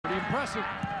impressive.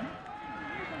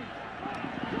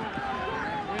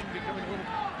 Wind becoming a little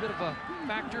bit of a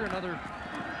factor. Another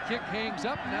kick hangs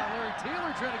up. Now Larry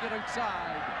Taylor trying to get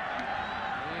outside.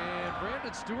 And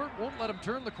Brandon Stewart won't let him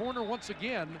turn the corner once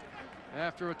again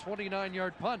after a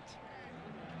 29-yard punt.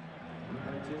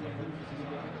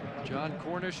 John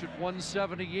Cornish at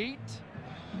 178.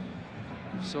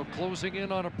 So closing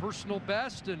in on a personal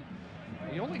best, and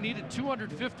he only needed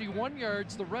 251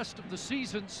 yards the rest of the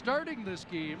season starting this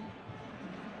game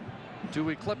to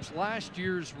eclipse last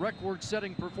year's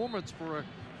record-setting performance for a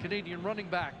Canadian running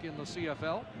back in the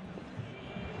CFL.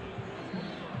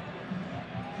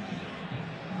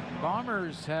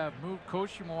 Bombers have moved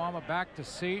Koshi Moama back to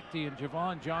safety and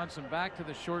Javon Johnson back to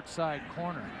the short side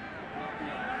corner.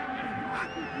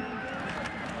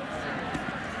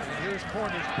 And here's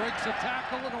Cornish, breaks a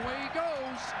tackle and away he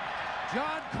goes.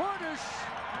 John Cornish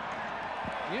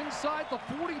inside the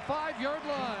 45-yard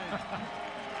line.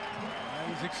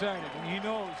 He's excited, and he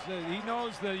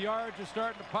knows the yards are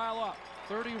starting to pile up.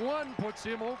 31 puts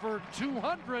him over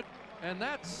 200, and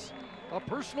that's a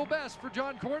personal best for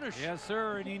John Cornish. Yes,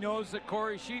 sir, and he knows that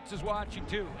Corey Sheets is watching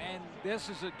too. And this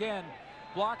is, again,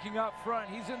 blocking up front.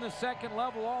 He's in the second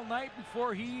level all night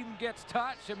before he even gets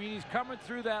touched. I mean, he's coming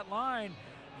through that line.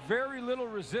 Very little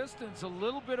resistance, a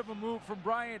little bit of a move from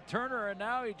Brian Turner, and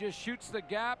now he just shoots the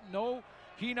gap. No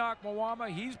Henoch Moama,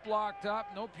 he's blocked up.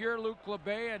 No Pierre-Luc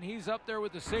Labbé, and he's up there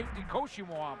with the safety, Koshi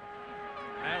Moama.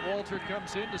 Matt Walter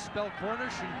comes in to spell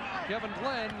Cornish, and Kevin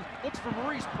Glenn looks for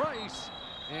Maurice Price,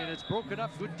 and it's broken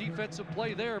up. Good defensive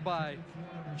play there by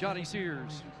Johnny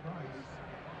Sears.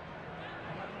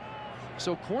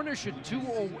 So Cornish at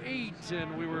 208,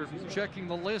 and we were checking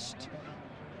the list.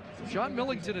 Sean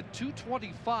Millington at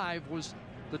 225 was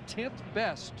the 10th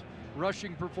best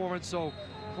rushing performance. So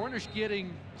Cornish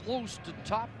getting close to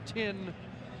top 10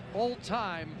 all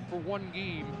time for one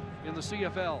game in the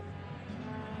CFL.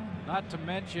 Not to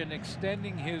mention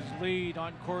extending his lead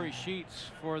on Corey Sheets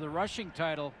for the rushing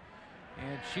title.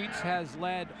 And Sheets has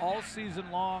led all season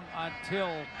long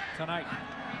until tonight.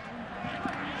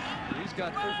 He's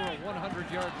got over a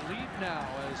 100-yard lead now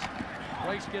as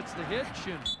Price gets the hitch,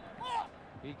 and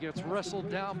he gets wrestled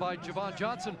down by Javon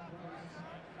Johnson.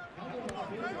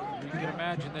 You can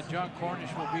imagine that John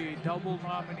Cornish will be a double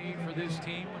nominee for this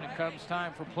team when it comes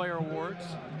time for player awards.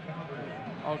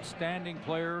 Outstanding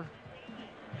player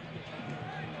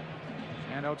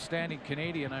and outstanding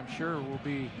Canadian, I'm sure, will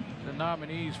be the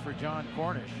nominees for John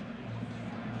Cornish.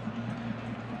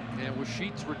 And with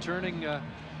Sheets returning,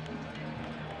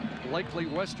 likely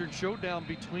Western showdown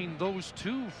between those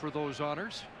two for those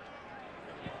honors.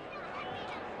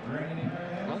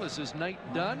 Well, this is night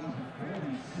done.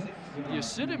 You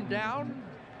sit him down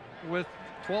with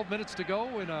 12 minutes to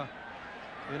go in a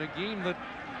game that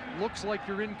looks like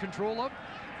you're in control of.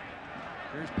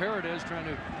 Here's Paredes trying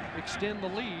to extend the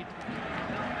lead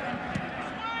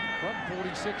from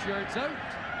 46 yards out.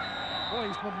 Boy,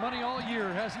 he's put money all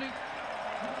year, hasn't he?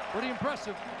 Pretty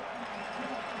impressive.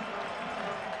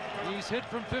 He's hit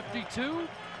from 52,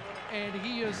 and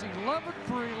he is 11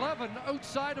 for 11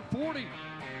 outside of 40.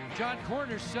 John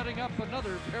Cornish setting up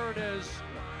another Paredes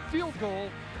field goal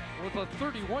with a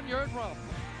 31-yard run.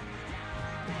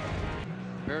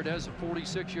 Paredes a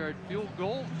 46-yard field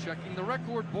goal, checking the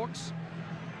record books.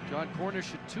 John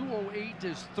Cornish at 208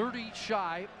 is 30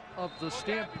 shy of the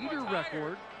Stampeder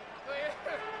record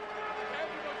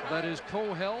that is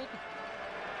co-held.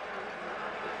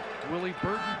 Willie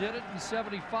Burton did it in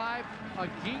 '75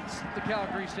 against the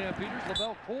Calgary Stampeders.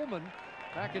 Lavelle Coleman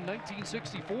back in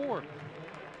 1964.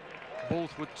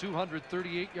 Both with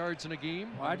 238 yards in a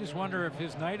game. Well, I just wonder if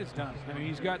his night is done. I mean,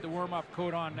 he's got the warm-up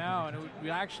coat on now, and it would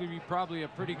actually be probably a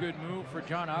pretty good move for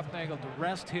John Hufnagel to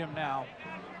rest him now,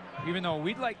 even though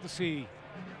we'd like to see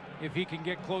if he can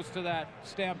get close to that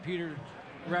Stampeder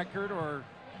record or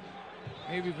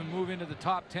maybe even move into the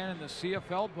top 10 in the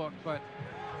CFL book. But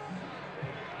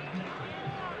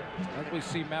let me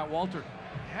see Matt Walter.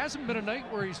 Hasn't been a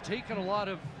night where he's taken a lot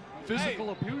of physical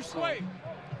abuse.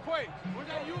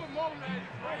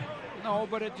 No,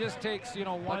 but it just takes, you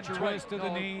know, one twist of the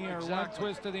knee or one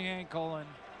twist of the ankle, and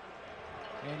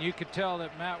you could tell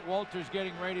that Matt Walter's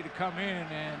getting ready to come in,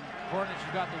 and Cornish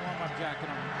has got the warm-up jacket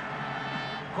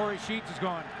on. Corey Sheets is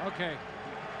going, okay.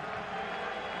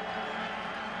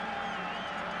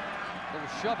 Little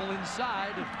shovel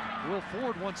inside. Will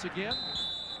Ford once again.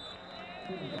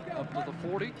 Up to the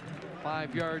 40.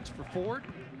 5 yards for Ford.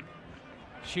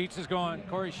 Sheets is going,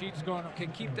 Corey Sheets is going, okay,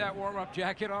 keep that warm-up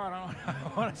jacket on. I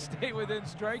want to stay within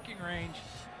striking range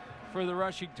for the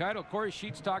rushing title. Corey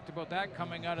Sheets talked about that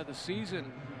coming out of the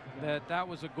season, that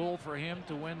was a goal for him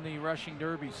to win the rushing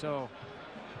derby. So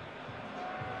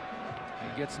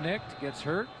He gets nicked, gets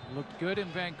hurt, looked good in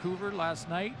Vancouver last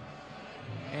night,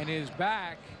 and is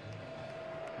back.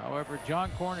 However,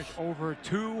 John Cornish over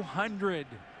 200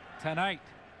 tonight.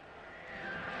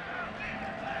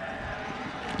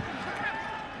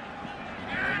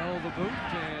 The boot,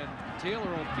 and Taylor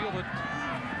will field it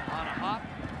on a hop.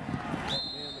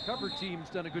 And the cover team's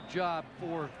done a good job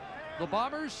for the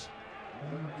Bombers.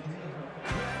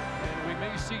 And we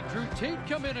may see Drew Tate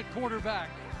come in at quarterback.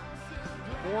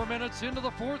 4 minutes into the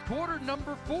fourth quarter,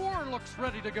 number 4 looks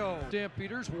ready to go.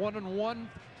 Stampeders 1-1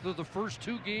 through the first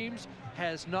 2 games,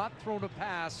 has not thrown a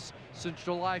pass since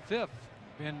July 5th.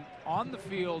 Been on the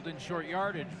field in short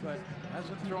yardage, but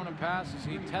hasn't thrown a pass as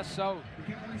he tests out.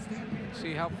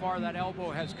 See how far that elbow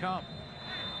has come.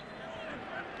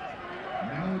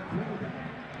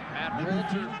 Matt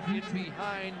Walter in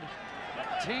behind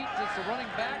Tate as the running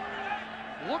back.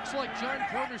 Looks like John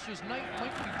Cornish's night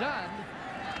might be done.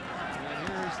 And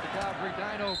here's the Calgary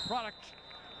Dino product.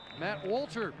 Matt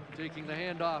Walter taking the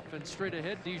handoff, and straight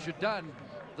ahead, Desjardins,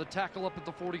 the tackle up at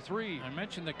the 43. I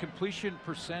mentioned the completion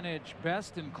percentage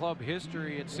best in club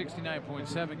history at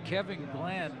 69.7. Kevin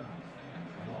Glenn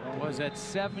was at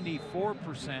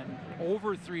 74%,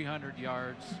 over 300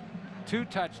 yards, 2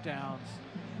 touchdowns,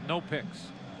 no picks.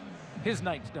 His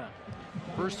night's done.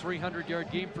 First 300-yard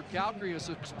game for Calgary, as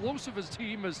explosive as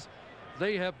team as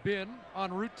they have been,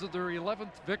 en route to their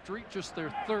 11th victory, just their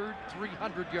 3rd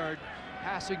 300-yard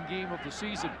passing game of the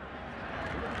season.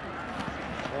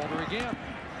 Walter again.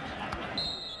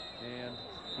 And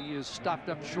he is stopped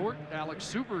up short. Alex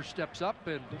Suber steps up,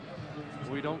 and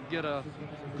we don't get a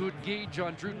good gauge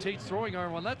on Drew Tate's throwing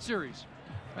arm on that series.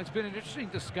 It's been an interesting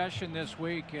discussion this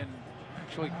week, and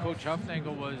actually Coach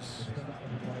Huffnagel was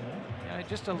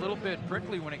just a little bit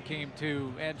prickly when it came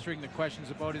to answering the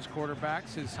questions about his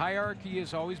quarterbacks. His hierarchy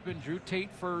has always been Drew Tate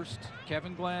first,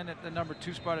 Kevin Glenn at the number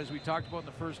 2 spot, as we talked about in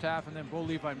the first half, and then Bo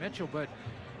Levi Mitchell. But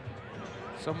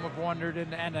some have wondered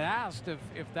and asked if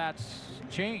that's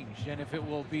changed and if it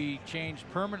will be changed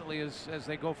permanently as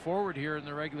they go forward here in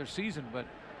the regular season. But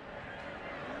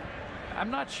I'm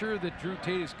not sure that Drew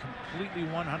Tate is completely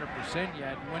 100%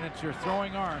 yet. When it's your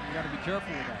throwing arm, you got to be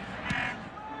careful with that.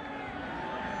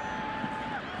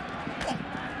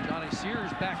 Johnny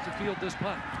Sears back to field this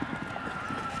punt.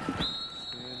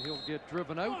 And he'll get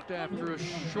driven out after a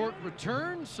short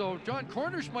return. So John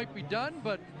Cornish might be done,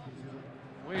 but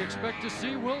we expect to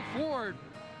see Will Ford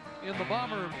in the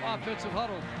Bomber offensive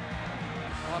huddle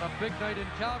on a big night in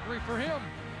Calgary for him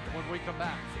when we come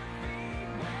back.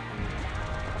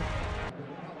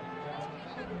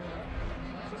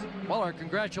 Well, our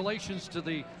congratulations to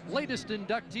the latest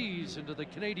inductees into the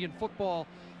Canadian Football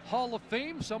Hall of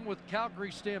Fame, some with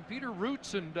Calgary Stampeder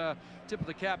roots, and tip of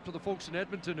the cap to the folks in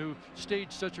Edmonton who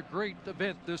staged such a great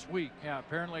event this week. Yeah,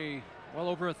 apparently well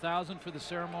over 1,000 for the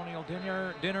ceremonial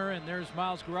dinner, and there's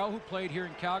Miles Gurrell, who played here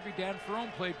in Calgary. Dan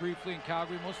Ferrone played briefly in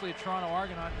Calgary, mostly a Toronto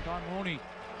Argonaut. Don Roney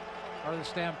are the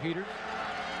Stampeders.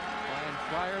 Brian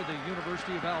Fryer, the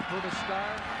University of Alberta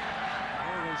star.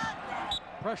 There was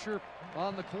pressure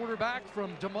on the quarterback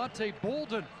from DeMonte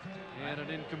Bolden, and an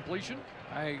incompletion.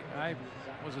 I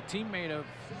was a teammate of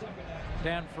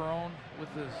Dan Ferrone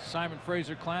with the Simon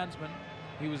Fraser Klansmen.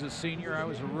 He was a senior, I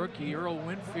was a rookie. Earl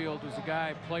Winfield was the guy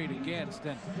I played against,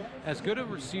 and as good a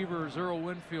receiver as Earl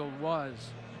Winfield was,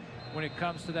 when it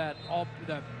comes to that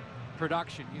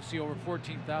production, you see over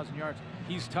 14,000 yards,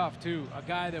 he's tough too. A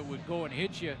guy that would go and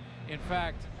hit you. In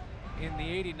fact, in the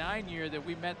 '89 year that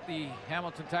we met the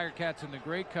Hamilton Tiger Cats in the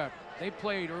Grey Cup, they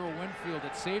played Earl Winfield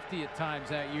at safety at times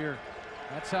that year.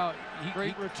 That's how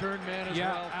great return man as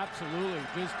well. Yeah, absolutely.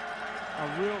 Just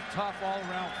a real tough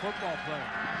all-around football player.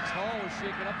 Hall was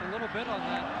shaken up a little bit on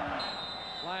that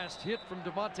last hit from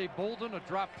DeMonte Bolden, a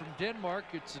drop from Denmark.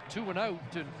 It's a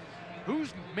 2-and-out, and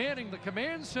who's manning the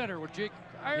command center with Jake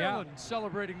Ireland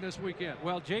celebrating this weekend?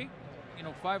 Well, Jake,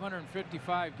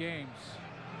 555 games,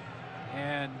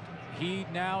 and he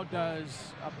now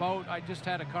does about, I just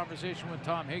had a conversation with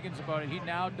Tom Higgins about it, he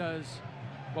now does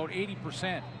about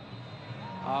 80%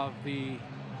 of the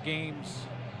games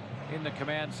in the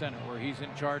command center where he's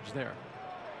in charge there.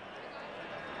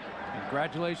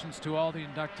 Congratulations to all the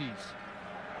inductees.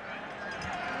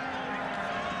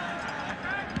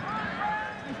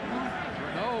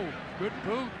 No, good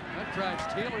boot. That drives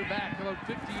Taylor back about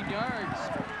 15 yards.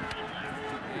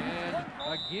 And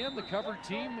again, the cover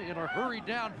team in a hurry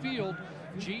downfield.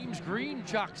 James Green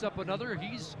chalks up another.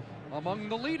 He's among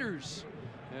the leaders.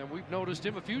 And we've noticed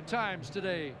him a few times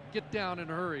today. Get down in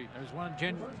a hurry. There's one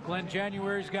of Glenn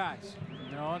January's guys.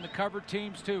 On the cover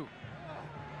teams too.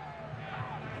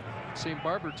 Same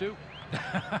barber too.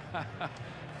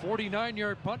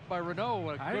 49-yard punt by Renault,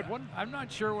 a good one. I'm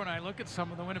not sure when I look at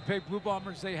some of the Winnipeg Blue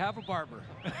Bombers, they have a barber.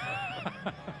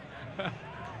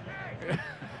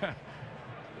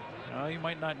 Well, you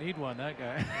might not need one, that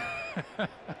guy.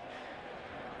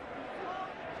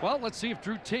 Well, let's see if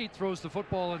Drew Tate throws the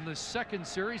football in the second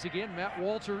series. Again, Matt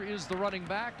Walter is the running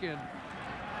back, and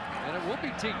it will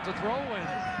be Tate to throw, and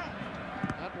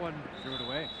that one Threw it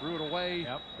away. Threw it away.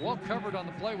 Yep. Well covered on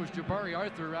the play was Jabari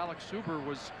Arthur. Alex Huber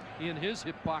was in his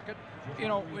hip pocket. You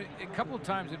know, a couple of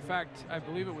times, in fact, I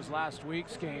believe it was last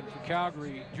week's game for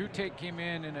Calgary, Drew Tate came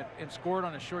in and scored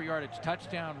on a short yardage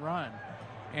touchdown run.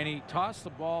 And he tossed the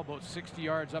ball about 60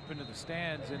 yards up into the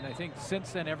stands. And I think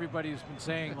since then everybody's been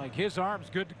saying, like, his arm's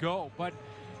good to go. But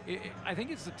I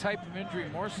think it's the type of injury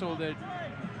more so that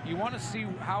you want to see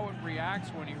how it reacts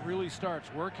when he really starts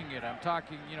working it. I'm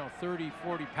talking, you know, 30,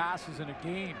 40 passes in a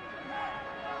game.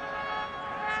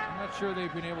 I'm not sure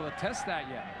they've been able to test that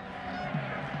yet.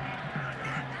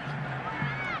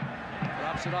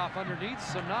 Drops it off underneath.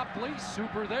 Sinopoli,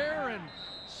 super there, and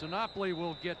Sinopoli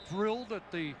will get drilled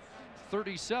at the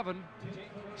 37.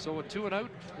 So a 2 and out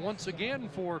once again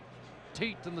for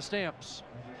Tate and the Stamps.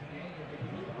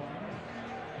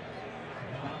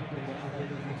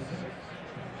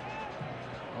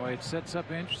 Oh, it sets up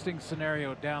an interesting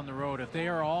scenario down the road. If they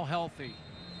are all healthy,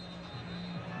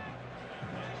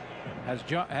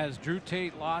 has Drew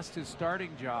Tate lost his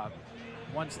starting job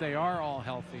once they are all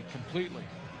healthy completely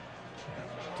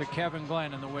to Kevin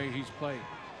Glenn and the way he's played?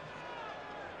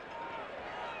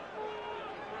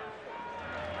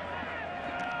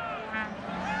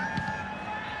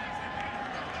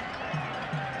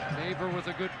 Neighbor with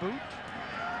a good boot.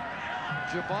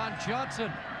 Javon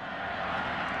Johnson.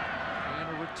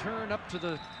 And a return up to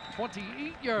the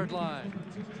 28-yard line.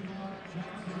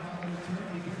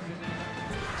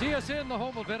 TSN, the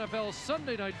home of NFL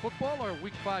Sunday Night Football. Our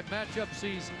Week 5 matchup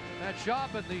sees Matt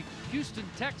Schaub and the Houston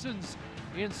Texans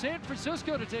in San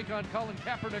Francisco to take on Colin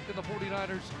Kaepernick and the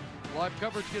 49ers. Live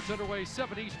coverage gets underway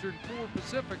 7 Eastern, 4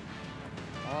 Pacific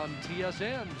on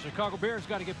TSN. Chicago Bears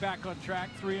got to get back on track,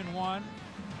 3-1.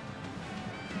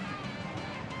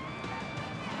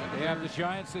 They have the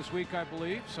Giants this week, I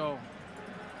believe, so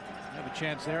they have a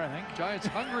chance there, I think. Giants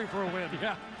hungry for a win.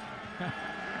 Yeah.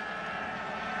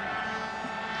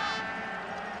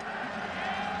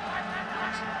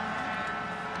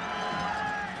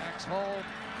 Max Hall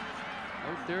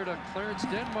out there to Clarence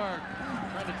Denmark,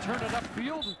 trying to turn it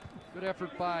upfield. Good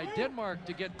effort by Denmark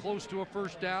to get close to a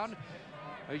first down.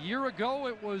 A year ago,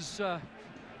 it was a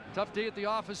tough day at the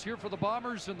office here for the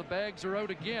Bombers, and the bags are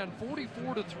out again.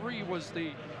 44-3 was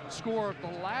the score of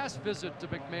the last visit to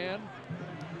McMahon.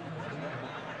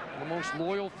 The most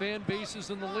loyal fan bases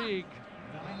in the league,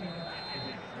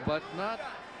 but not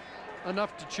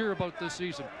enough to cheer about this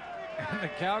season. And the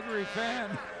Calgary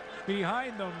fan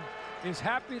behind them is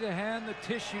happy to hand the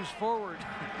tissues forward.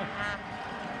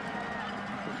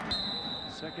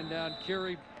 Second down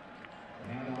carry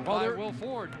well, by Will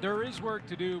Ford. There is work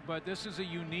to do, but this is a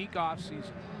unique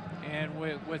offseason. And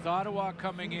with Ottawa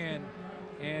coming in,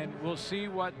 and we'll see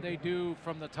what they do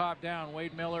from the top down.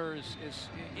 Wade Miller is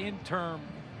interim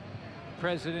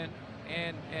president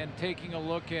and taking a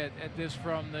look at this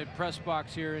from the press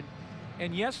box here.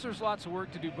 And yes, there's lots of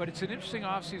work to do, but it's an interesting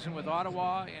offseason with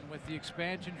Ottawa and with the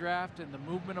expansion draft and the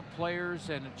movement of players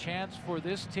and a chance for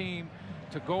this team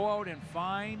to go out and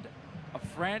find a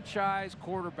franchise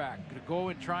quarterback, to go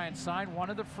and try and sign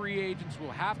one of the free agents will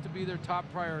have to be their top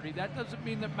priority. That doesn't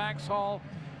mean that Max Hall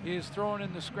is thrown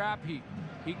in the scrap heap.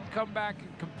 He can come back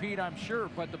and compete, I'm sure,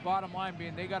 but the bottom line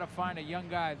being they got to find a young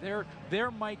guy.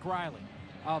 They're Mike Riley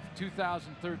of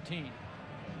 2013.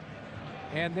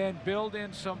 And then build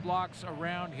in some blocks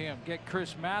around him. Get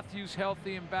Chris Matthews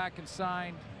healthy and back and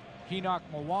signed. Enoch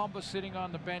Mwamba sitting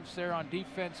on the bench there on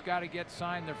defense, got to get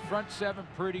signed. Their front seven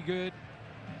pretty good.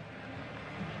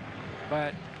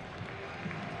 But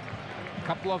a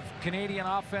couple of Canadian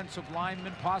offensive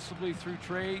linemen, possibly through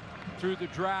trade, through the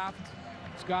draft.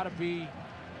 It's got to be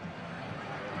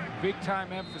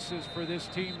big-time emphasis for this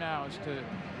team now is to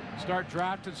start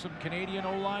drafting some Canadian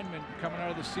O-linemen coming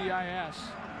out of the CIS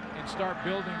and start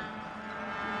building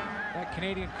that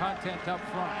Canadian content up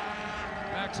front.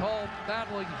 Max Hall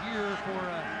battling here for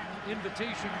an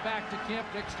invitation back to camp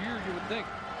next year, you would think.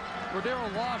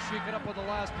 Cordero Law shaking up on the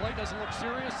last play, doesn't look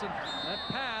serious, and that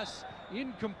pass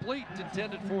incomplete,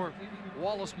 intended for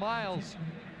Wallace Miles.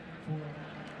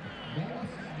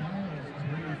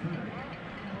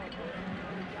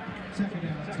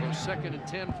 So second and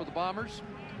 10 for the Bombers.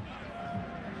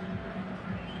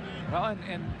 Well,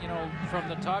 and you know, from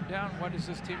the top down, what is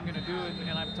this team going to do?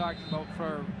 And I'm talking about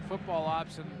for football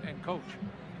ops and coach.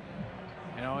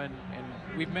 You know, and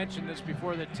we've mentioned this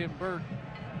before, that Tim Burt,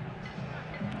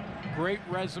 great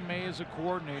resume as a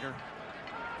coordinator,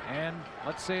 and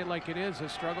let's say it like it is,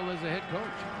 has struggled as a head coach.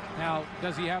 Now,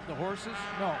 does he have the horses?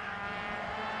 No.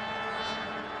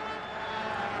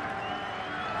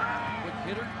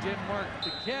 Quick hitter, Denmark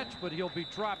the catch, but he'll be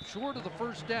dropped short of the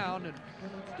first down, and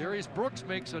Darius Brooks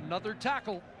makes another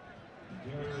tackle.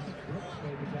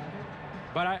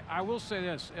 But I will say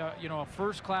this, you know, a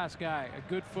first-class guy, a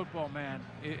good football man,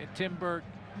 Tim Burt.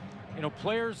 You know,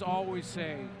 players always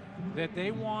say that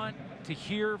they want to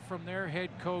hear from their head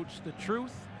coach the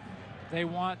truth. They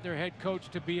want their head coach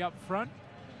to be up front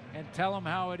and tell them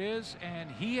how it is,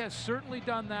 and he has certainly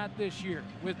done that this year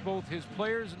with both his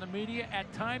players and the media.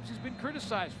 At times he's been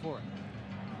criticized for it,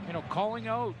 you know, calling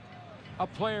out a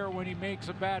player when he makes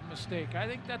a bad mistake. I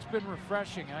think that's been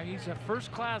refreshing. He's a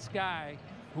first-class guy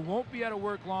who won't be out of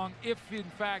work long if in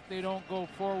fact they don't go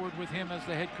forward with him as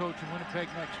the head coach in Winnipeg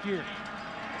next year.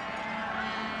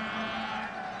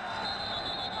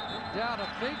 Down, a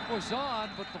fake was on,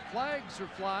 but the flags are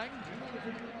flying,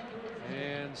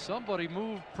 and somebody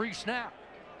moved pre-snap.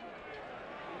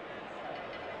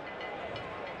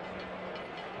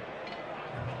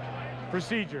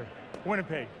 Procedure,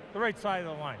 Winnipeg, the right side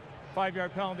of the line.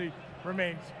 5-yard penalty,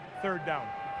 remains 3rd down.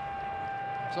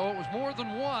 So it was more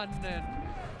than one, and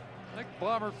I think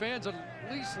Bomber fans at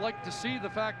least like to see the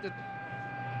fact that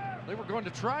they were going to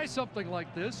try something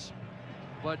like this.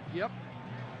 But yep,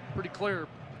 pretty clear.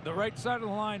 The right side of the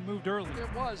line moved early.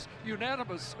 It was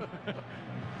unanimous.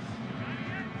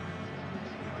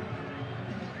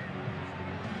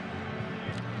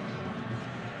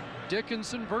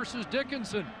 Dickinson versus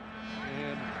Dickinson.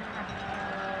 And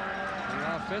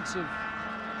the offensive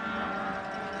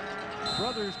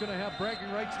brother is going to have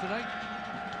bragging rights tonight.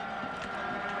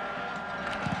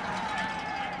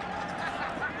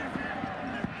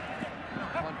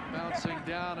 Punt bouncing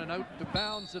down and out to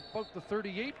bounds at about the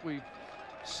 38. We've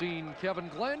seen Kevin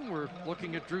Glenn. We're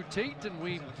looking at Drew Tate, and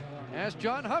we asked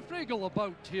John Hufnagel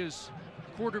about his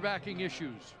quarterbacking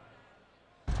issues.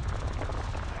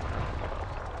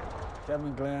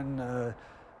 Kevin Glenn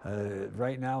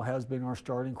right now has been our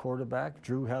starting quarterback.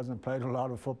 Drew hasn't played a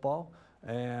lot of football,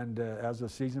 and as the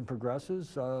season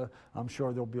progresses, I'm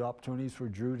sure there'll be opportunities for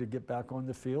Drew to get back on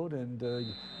the field and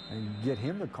get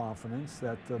him the confidence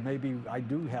that maybe I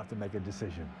do have to make a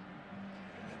decision.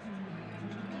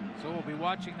 So we'll be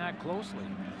watching that closely.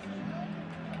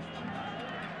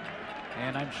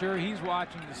 And I'm sure he's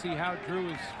watching to see how Drew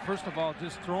is, first of all,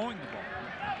 just throwing the ball.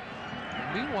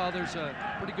 Meanwhile, there's a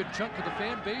pretty good chunk of the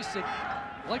fan base that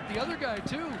like the other guy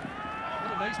too.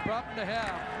 What a nice problem to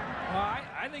have. Well,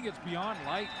 I think it's beyond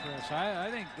like, Chris. I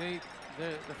think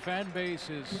the fan base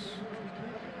is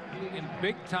in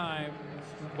big time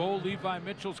Bo Levi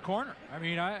Mitchell's corner. I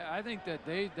mean, I think that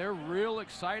they're real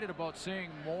excited about seeing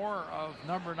more of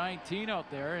number 19 out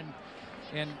there,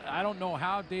 and I don't know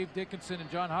how Dave Dickinson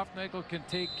and John Hufnagel can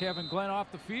take Kevin Glenn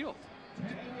off the field.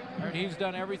 I mean, he's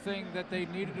done everything that they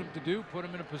needed him to do, put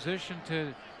him in a position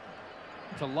to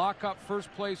lock up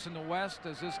first place in the West.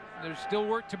 There's still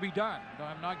work to be done.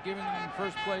 I'm not giving them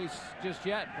first place just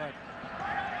yet, but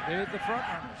they're the front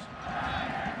runners.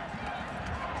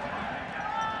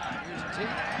 Here's Tate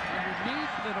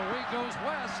underneath, and away goes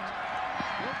West.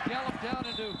 He'll gallop down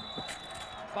into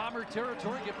Bomber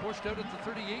territory, get pushed out at the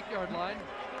 38-yard line.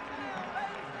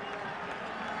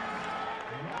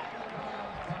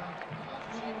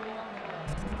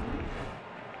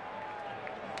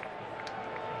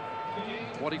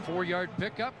 .24-yard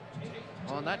pickup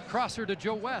on that crosser to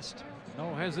Joe West.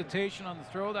 No hesitation on the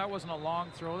throw. That wasn't a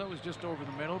long throw. That was just over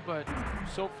the middle. But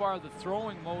so far, the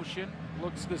throwing motion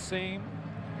looks the same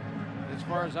as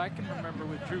far as I can remember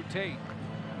with Drew Tate.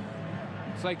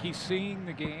 It's like he's seeing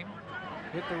the game,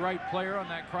 hit the right player on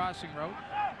that crossing route.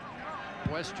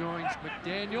 West joins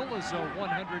McDaniel as a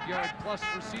 100-yard plus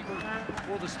receiver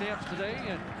for the Stamps today.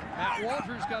 And Matt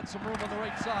Walters got some room on the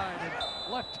right side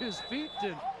and left his feet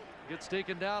and gets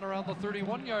taken down around the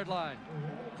 31-yard line.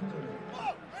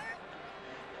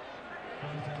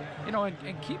 You know,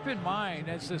 and keep in mind,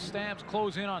 as the Stamps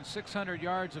close in on 600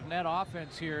 yards of net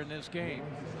offense here in this game,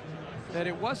 that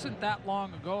it wasn't that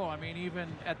long ago, I mean, even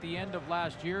at the end of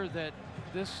last year, that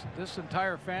this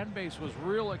entire fan base was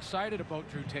real excited about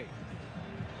Drew Tate.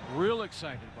 Real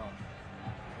excited about him.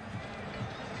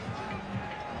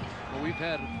 Well, we've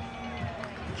had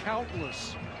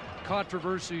countless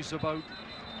controversies about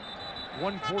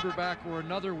one quarterback or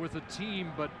another with a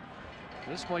team, but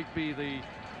this might be the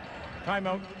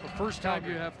first time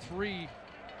you have three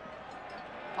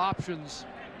options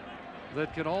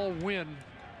that can all win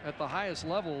at the highest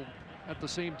level at the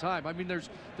same time. I mean, there's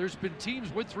been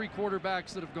teams with 3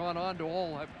 quarterbacks that have gone on to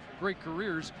all have great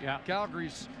careers. Yeah.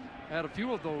 Calgary's had a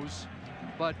few of those,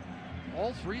 but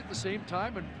all 3 at the same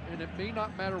time, and it may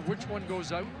not matter which one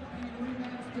goes out.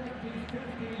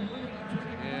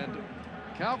 And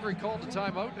Calgary called a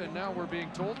timeout, and now we're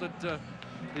being told that the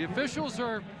officials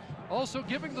are also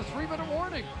giving the 3-minute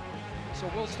warning. So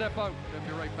we'll step out and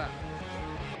be right back.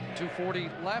 2:40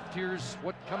 left. Here's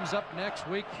what comes up next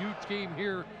week. Huge game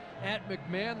here at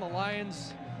McMahon. The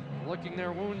Lions licking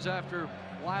their wounds after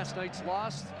last night's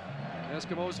loss.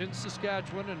 Eskimos in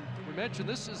Saskatchewan, and we mentioned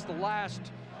this is the last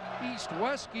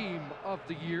East-West game of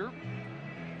the year.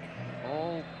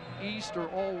 All East or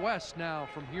all West now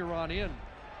from here on in.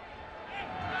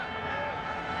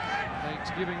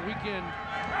 Thanksgiving weekend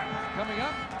coming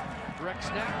up. Direct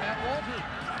snap, Matt Walter.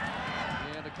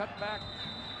 And a cutback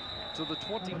to the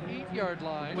 28-yard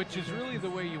line, which is really the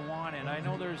way you want it. I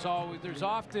know there's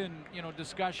often, you know,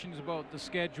 discussions about the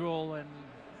schedule and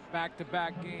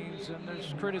back-to-back games, and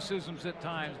there's criticisms at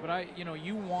times, but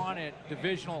you want it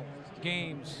divisional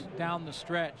games down the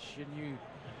stretch, and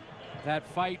that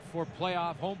fight for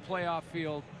home playoff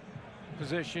field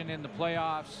position in the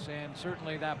playoffs, and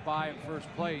certainly that bye in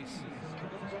first place.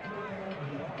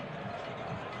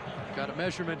 Got a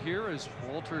measurement here as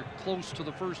Walter close to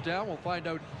the first down. We'll find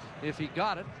out if he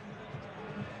got it.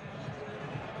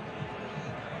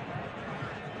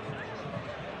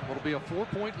 It'll be a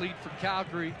 4-point lead for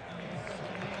Calgary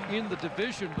in the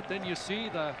division, but then you see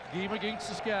the game against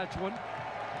Saskatchewan,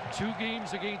 2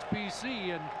 games against BC,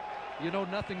 and you know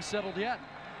nothing's settled yet.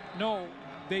 No,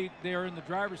 they are in the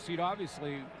driver's seat,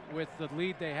 obviously, with the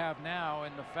lead they have now,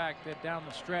 and the fact that down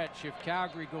the stretch, if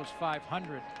Calgary goes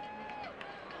 500,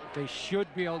 they should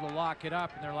be able to lock it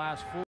up in their last 4.